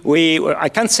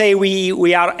can't say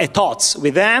we are at odds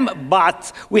with them,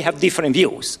 but we have different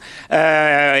views.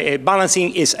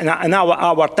 Balancing is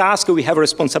our task. We have a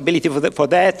responsibility for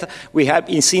that.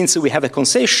 Since we have a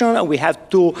concession, we have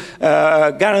to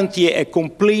guarantee a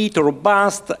complete,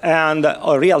 robust, and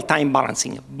real-time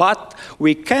balancing. But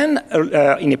we can,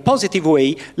 in a positive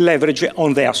way, leverage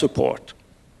on their support.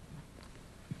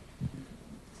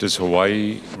 Does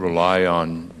Hawaii rely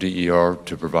on DER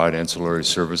to provide ancillary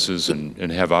services,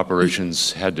 and have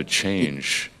operations had to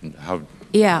change?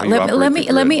 Yeah,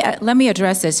 let me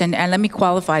address this and let me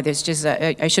qualify this. Just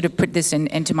I should have put this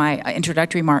into my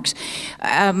introductory remarks.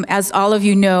 As all of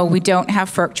you know, we don't have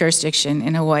FERC jurisdiction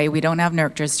in Hawaii. We don't have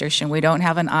NERC jurisdiction. We don't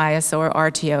have an ISO or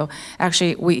RTO.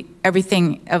 Actually,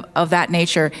 everything of that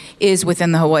nature is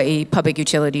within the Hawaii Public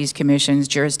Utilities Commission's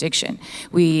jurisdiction.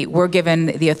 We were given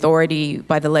the authority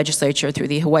by the legislature through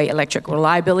the Hawaii Electric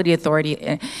Reliability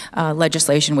Authority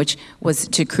legislation, which was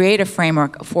to create a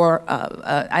framework for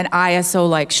an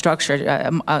ISO-like structure,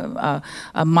 a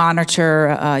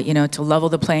monitor, to level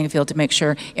the playing field, to make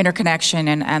sure interconnection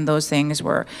and those things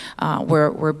were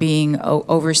being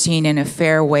overseen in a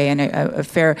fair way and a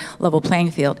fair level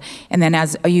playing field. And then,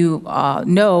 as you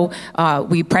know,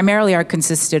 we primarily are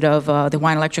consisted of the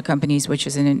Hawaiian Electric companies, which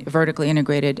is a vertically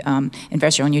integrated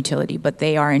investor-owned utility, but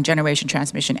they are in generation,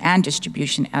 transmission, and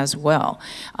distribution as well.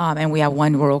 And we have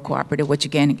one rural cooperative, which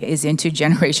again is into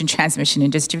generation, transmission,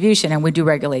 and distribution, and we do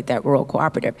regulate that rural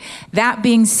cooperative. That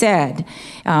being said,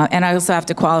 and I also have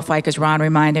to qualify because Ron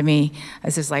reminded me,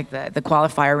 this is like the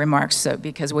qualifier remarks,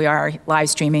 because we are live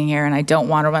streaming here, and I don't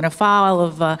want to run afoul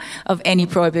of any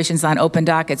prohibitions on open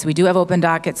dockets. We do have open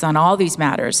dockets on all these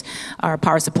matters. Our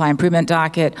power supply improvement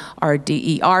docket, our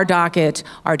DER docket,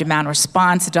 our demand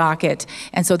response docket,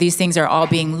 and so these things are all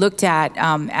being looked at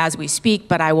as we speak,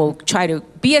 but I will try to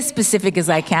be as specific as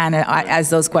I can as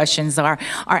those questions are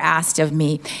asked of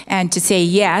me. And to say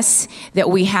yes, that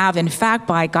we have in fact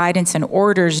by guidance and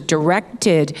orders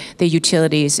directed the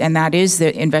utilities, and that is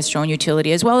the investor-owned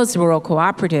utility as well as the rural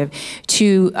cooperative,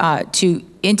 to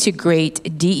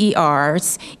integrate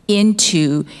DERs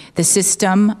into the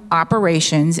system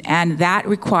operations, and that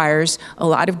requires a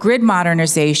lot of grid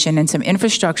modernization and some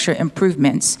infrastructure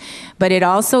improvements. But it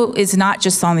also is not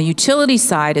just on the utility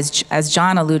side, as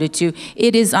John alluded to,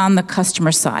 it is on the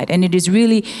customer side, and it is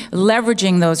really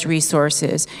leveraging those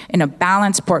resources in a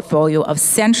balanced portfolio of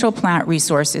central plant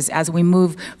resources as we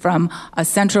move from a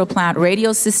central plant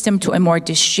radio system to a more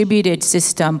distributed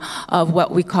system of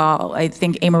what we call, I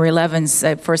think Amory Levin's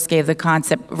I first gave the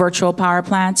concept, virtual power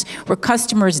plants, where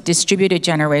customers distributed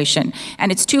generation.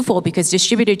 And it's twofold, because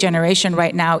distributed generation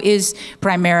right now is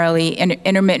primarily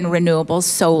intermittent renewables,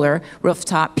 solar,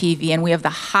 rooftop PV, and we have the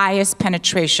highest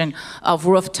penetration of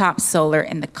rooftop solar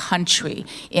in the country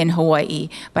in Hawaii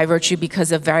by virtue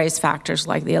because of various factors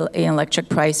like the electric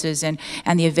prices and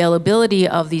the availability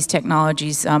of these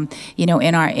technologies, you know,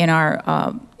 in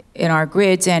our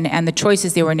grids and the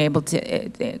choices they were enabled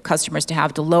to customers to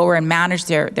have to lower and manage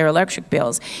their electric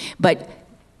bills. But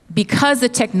because the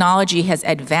technology has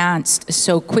advanced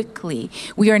so quickly,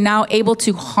 we are now able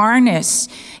to harness,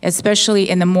 especially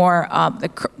in the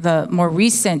more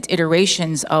recent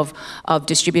iterations of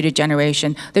distributed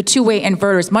generation, the two-way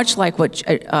inverters, much like what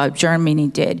Germany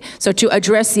did. So to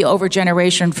address the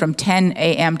overgeneration from 10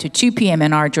 a.m. to 2 p.m.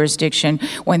 in our jurisdiction,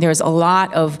 when there's a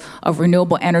lot of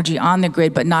renewable energy on the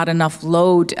grid, but not enough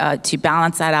load to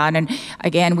balance that out. And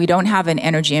again, we don't have an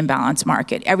energy imbalance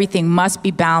market. Everything must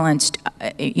be balanced,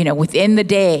 you know, within the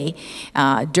day,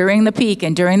 during the peak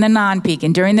and during the non-peak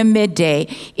and during the midday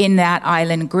in that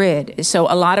island grid. So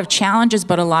a lot of challenges,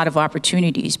 but a lot of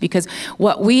opportunities, because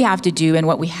what we have to do and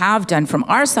what we have done from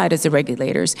our side as the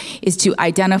regulators is to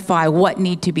identify what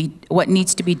needs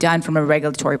to be done from a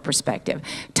regulatory perspective.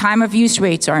 Time of use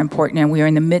rates are important, and we are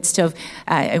in the midst of,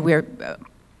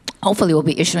 hopefully we'll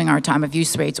be issuing our time of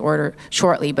use rates order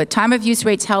shortly, but time of use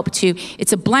rates help to,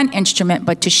 it's a blunt instrument,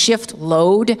 but to shift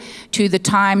load to the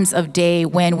times of day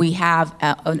when we have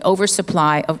an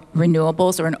oversupply of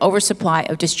renewables or an oversupply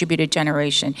of distributed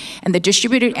generation. And the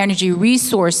distributed energy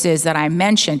resources that I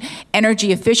mentioned,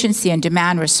 energy efficiency and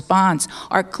demand response,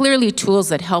 are clearly tools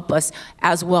that help us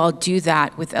as well do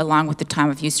that along with the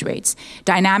time of use rates.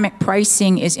 Dynamic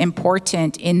pricing is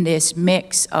important in this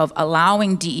mix of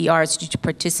allowing DERs to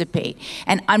participate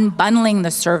and unbundling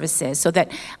the services so that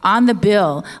on the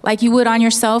bill, like you would on your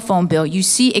cell phone bill, you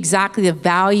see exactly the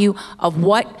value of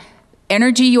what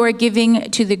energy you are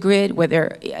giving to the grid,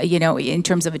 whether, you know, in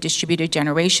terms of a distributed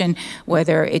generation,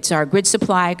 whether it's our grid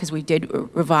supply, because we did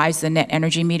revise the net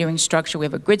energy metering structure. We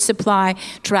have a grid supply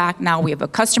track. Now we have a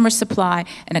customer supply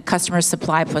and a customer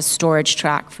supply plus storage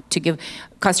track to give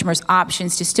customers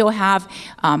options to still have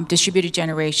distributed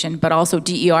generation, but also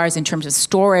DERs in terms of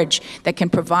storage that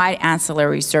can provide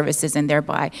ancillary services, and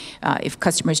thereby, if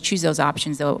customers choose those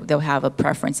options, they'll have a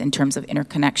preference in terms of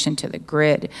interconnection to the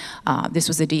grid. This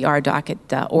was a DER docket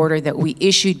order that we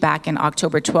issued back in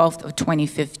October 12th of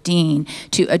 2015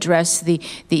 to address the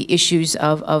issues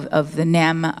of the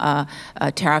NEM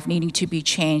tariff needing to be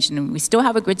changed. And we still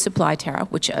have a grid supply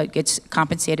tariff, which gets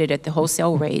compensated at the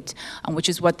wholesale rate, which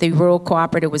is what the rural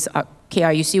cooperative was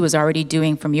KRUC was already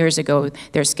doing from years ago.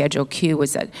 Their Schedule Q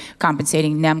was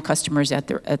compensating NEM customers at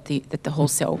the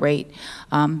wholesale rate.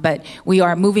 But we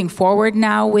are moving forward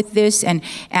now with this, and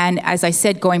as I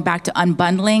said, going back to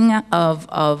unbundling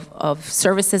of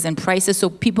services and prices, so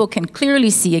people can clearly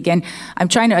see. Again, I'm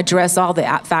trying to address all the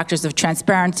factors of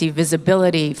transparency,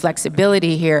 visibility,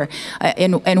 flexibility here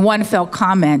in one fell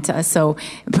comment. So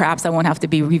perhaps I won't have to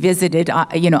be revisited,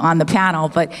 you know, on the panel.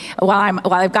 But while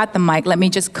I've got the mic, let me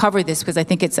just cover this, because I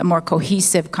think it's a more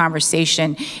cohesive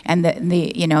conversation, and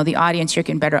the audience here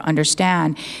can better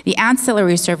understand. The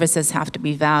ancillary services have to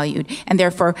be valued, and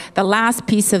therefore the last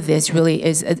piece of this really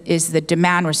is the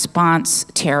demand response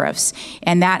tariffs,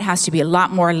 and that has to be a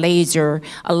lot more laser,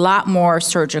 a lot more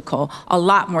surgical, a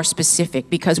lot more specific,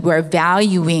 because we're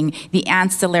valuing the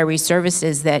ancillary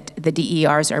services that the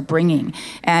DERs are bringing,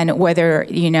 and whether,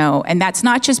 you know, and that's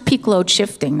not just peak load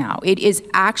shifting now. It is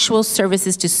actual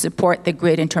services to support the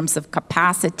grid in terms of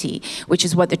capacity, which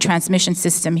is what the transmission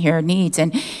system here needs.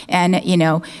 And you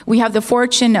know, we have the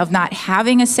fortune of not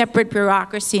having a separate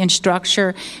bureaucracy and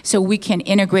structure, so we can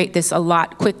integrate this a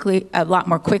lot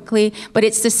more quickly. But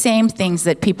it's the same things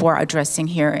that people are addressing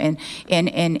here in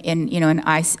you know, an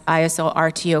ISO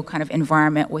RTO kind of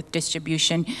environment with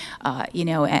distribution, you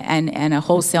know, and a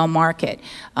wholesale market.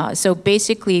 So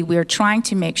basically, we're trying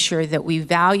to make sure that we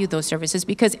value those services,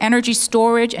 because energy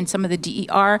storage and some of the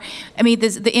DER, I mean,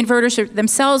 the inverters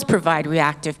themselves provide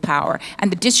reactive power,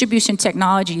 and the distribution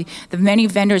technology, the many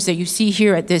vendors that you see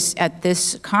here at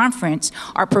this conference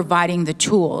are providing the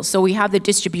tools. So we have the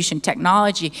distribution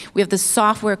technology, we have the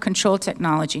software control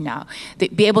technology now,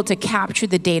 that be able to capture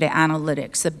the data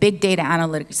analytics, the big data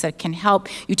analytics that can help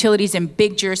utilities in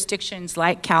big jurisdictions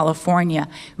like California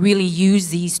really use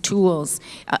these tools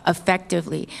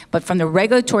effectively. But from the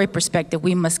regulatory perspective,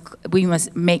 we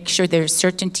must make sure there's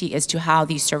certainty as to how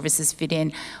these services fit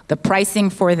in. the pricing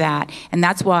for that. And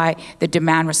that's why the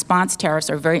demand response tariffs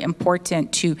are very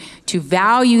important to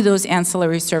value those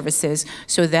ancillary services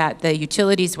so that the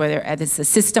utilities, whether it's the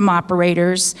system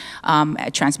operators,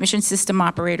 transmission system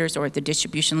operators, or at the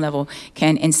distribution level,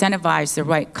 can incentivize the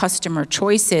right customer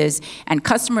choices, and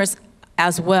customers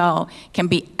as well can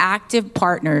be active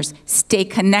partners, stay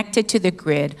connected to the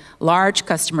grid, large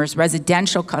customers,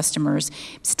 residential customers,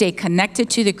 stay connected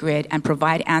to the grid and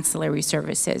provide ancillary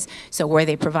services. So where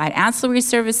they provide ancillary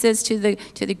services to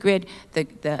the grid,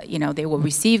 they will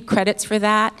receive credits for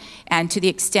that, and to the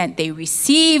extent they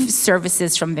receive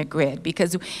services from the grid,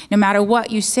 because no matter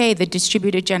what you say, the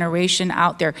distributed generation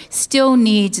out there still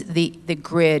needs the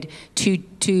grid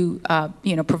to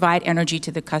provide energy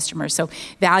to the customer. So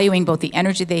valuing both the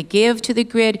energy they give to the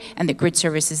grid and the grid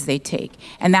services they take.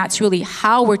 And that's really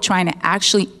how we're trying to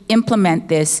actually implement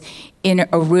this in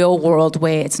a real world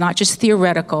way. It's not just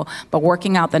theoretical, but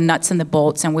working out the nuts and the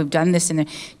bolts. And we've done this in the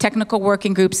technical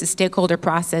working groups, the stakeholder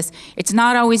process. It's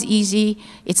not always easy,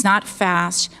 it's not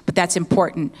fast, but that's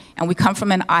important. And we come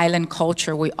from an island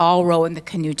culture. We all row in the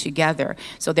canoe together.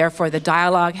 So therefore the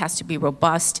dialogue has to be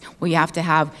robust. We have to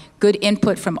have good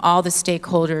input from all the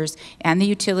stakeholders and the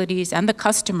utilities and the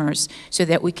customers so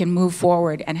that we can move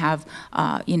forward and have,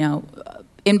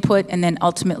 input, and then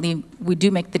ultimately we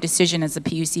do make the decision as a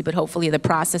PUC, but hopefully the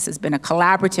process has been a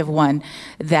collaborative one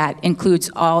that includes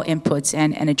all inputs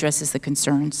and addresses the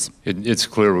concerns. It's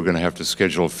clear we're going to have to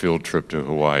schedule a field trip to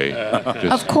Hawaii.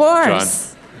 Of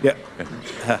course. John?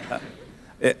 Yeah.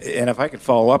 And if I could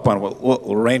follow up on what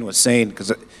Lorraine was saying,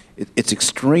 because it's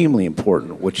extremely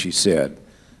important what she said,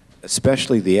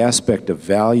 especially the aspect of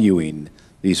valuing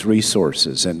these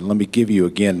resources. And let me take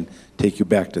you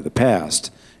back to the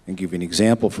past and give you an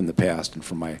example from the past and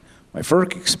from my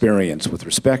FERC experience with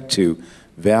respect to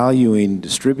valuing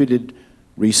distributed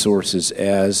resources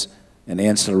as an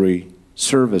ancillary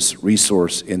service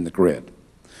resource in the grid.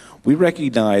 We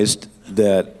recognized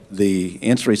that the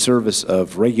ancillary service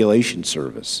of regulation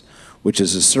service, which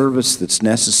is a service that's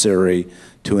necessary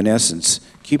to, in essence,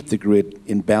 keep the grid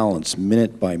in balance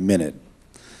minute by minute,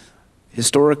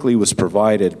 historically was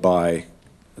provided by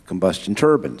combustion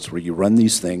turbines, where you run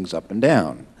these things up and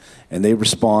down, and they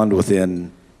respond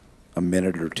within a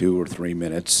minute or 2 or 3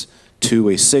 minutes to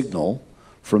a signal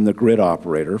from the grid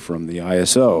operator, from the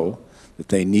ISO, that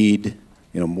they need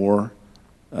more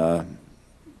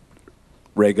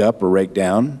reg up or reg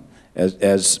down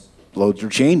as loads are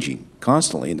changing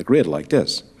constantly in the grid like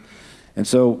this. And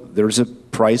so there's a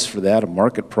price for that, a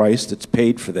market price that's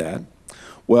paid for that.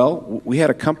 Well, we had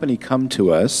a company come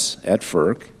to us at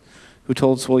FERC who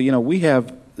told us, well, we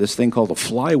have this thing called a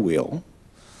flywheel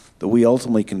that we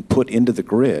ultimately can put into the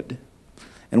grid,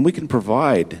 and we can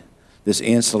provide this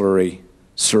ancillary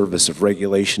service of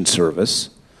regulation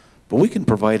service, but we can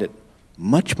provide it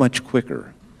much, much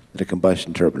quicker than a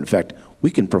combustion turbine. In fact, we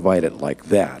can provide it like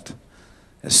that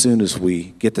as soon as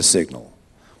we get the signal.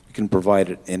 We can provide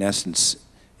it, in essence,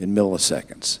 in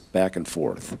milliseconds, back and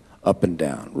forth, up and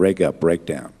down, reg up, reg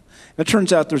down. And it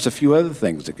turns out there's a few other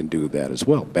things that can do that as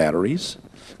well. Batteries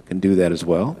can do that as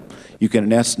well. You can,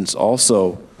 in essence,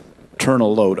 also turn a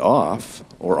load off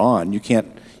or on. You can't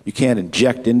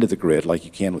inject into the grid like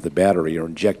you can with a battery, or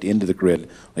inject into the grid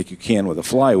like you can with a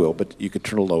flywheel, but you could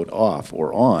turn a load off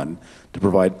or on to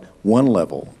provide one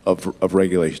level of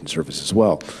regulation service as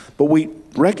well. But we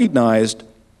recognized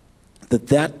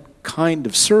that kind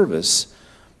of service,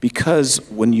 because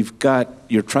when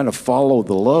you're trying to follow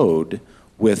the load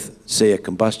with, say, a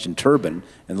combustion turbine,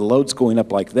 and the load's going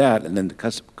up like that, and then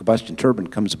the combustion turbine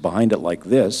comes behind it like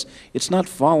this, it's not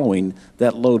following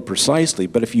that load precisely.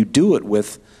 But if you do it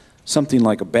with something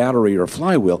like a battery or a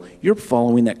flywheel, you're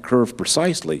following that curve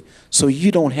precisely. So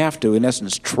you don't have to, in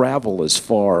essence, travel as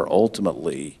far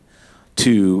ultimately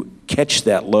to catch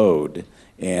that load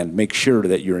and make sure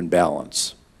that you're in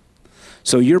balance.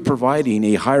 So you're providing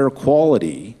a higher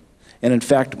quality and, in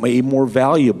fact, a more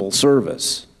valuable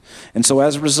service. And so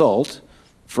as a result,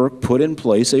 FERC put in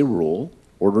place a rule,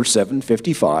 Order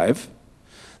 755,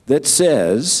 that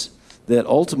says that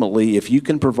ultimately if you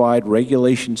can provide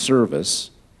regulation service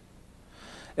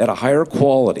at a higher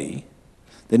quality,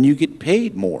 then you get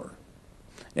paid more.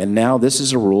 And now this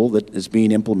is a rule that is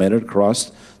being implemented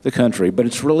across the country, but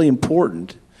it's really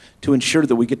important to ensure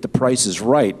that we get the prices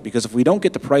right, because if we don't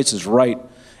get the prices right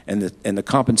and the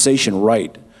compensation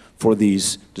right for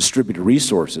these distributed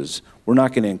resources, we're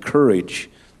not going to encourage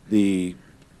the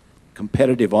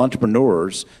competitive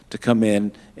entrepreneurs to come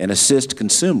in and assist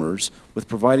consumers with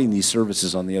providing these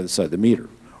services on the other side of the meter.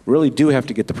 We really do have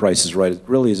to get the prices right. It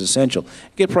really is essential.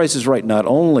 Get prices right not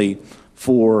only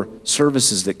for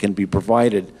services that can be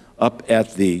provided up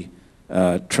at the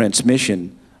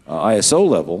transmission ISO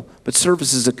level, but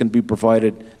services that can be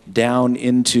provided down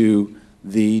into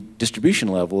the distribution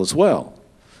level as well.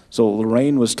 So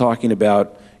Lorraine was talking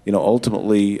about,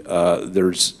 ultimately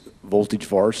there's voltage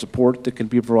VAR support that can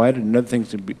be provided, and other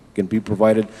things can be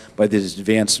provided by these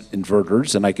advanced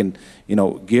inverters. And I can,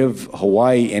 give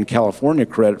Hawaii and California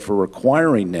credit for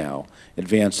requiring now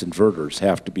advanced inverters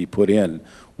have to be put in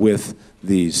with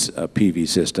these PV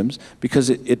systems, because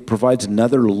it provides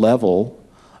another level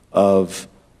of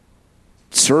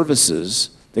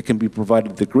services that can be provided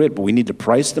to the grid, but we need to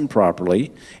price them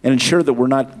properly and ensure that we're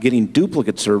not getting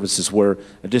duplicate services where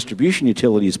a distribution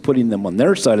utility is putting them on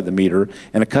their side of the meter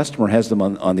and a customer has them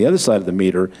on the other side of the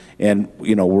meter, and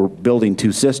we're building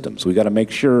two systems. We've got to make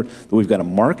sure that we've got a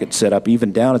market set up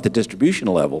even down at the distribution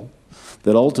level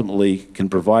that ultimately can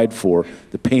provide for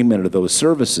the payment of those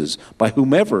services by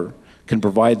whomever can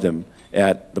provide them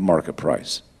at the market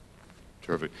price.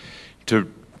 Terrific.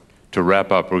 To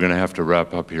wrap up, we're going to have to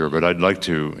wrap up here, but I'd like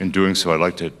to, in doing so, I'd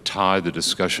like to tie the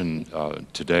discussion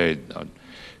today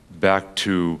back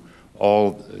to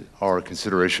all our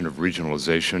consideration of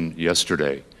regionalization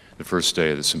yesterday, the first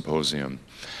day of the symposium.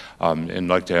 And I'd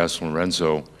like to ask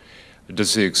Lorenzo,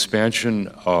 does the expansion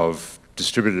of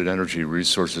distributed energy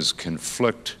resources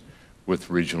conflict with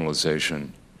regionalization,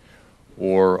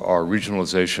 or are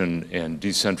regionalization and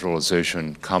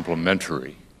decentralization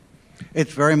complementary?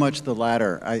 It's very much the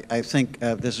latter. I think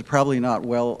this is probably not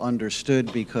well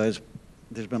understood because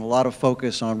there's been a lot of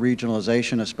focus on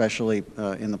regionalization, especially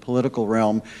in the political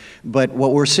realm. But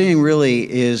what we're seeing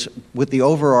really is, with the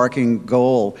overarching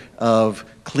goal of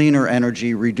cleaner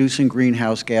energy, reducing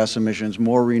greenhouse gas emissions,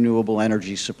 more renewable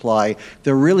energy supply,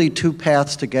 there are really two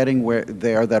paths to getting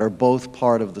there that are both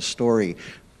part of the story.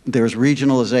 There's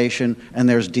regionalization and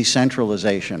there's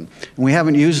decentralization. And we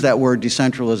haven't used that word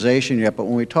decentralization yet, but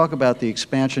when we talk about the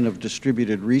expansion of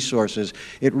distributed resources,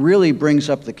 it really brings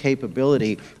up the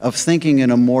capability of thinking in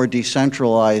a more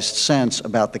decentralized sense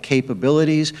about the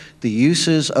capabilities, the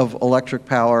uses of electric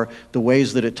power, the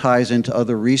ways that it ties into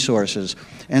other resources.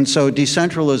 And so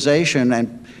decentralization,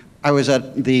 and I was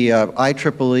at the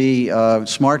IEEE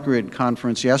Smart Grid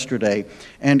conference yesterday,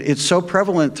 and it's so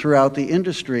prevalent throughout the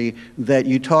industry that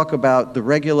you talk about the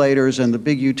regulators and the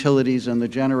big utilities and the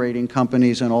generating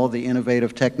companies and all the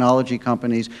innovative technology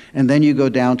companies, and then you go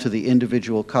down to the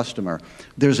individual customer.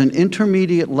 There's an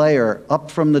intermediate layer up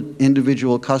from the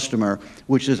individual customer,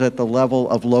 which is at the level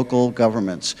of local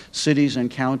governments, cities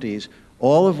and counties,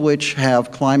 all of which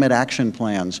have climate action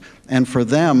plans. And for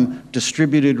them,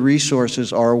 distributed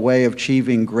resources are a way of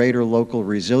achieving greater local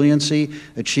resiliency,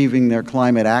 achieving their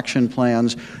climate action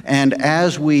plans. And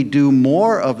as we do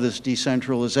more of this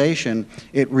decentralization,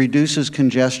 it reduces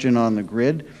congestion on the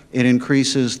grid. It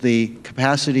increases the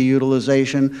capacity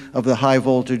utilization of the high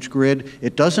voltage grid.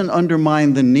 It doesn't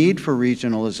undermine the need for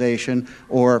regionalization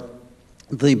or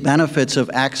the benefits of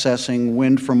accessing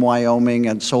wind from Wyoming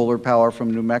and solar power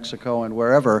from New Mexico and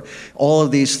wherever. All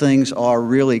of these things are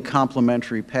really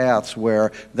complementary paths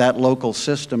where that local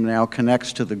system now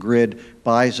connects to the grid,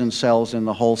 buys and sells in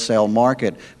the wholesale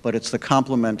market. But it's the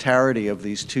complementarity of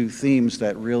these two themes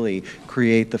that really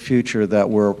create the future that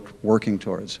we're working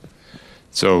towards.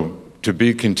 So, to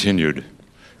be continued.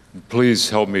 Please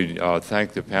help me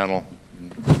thank the panel.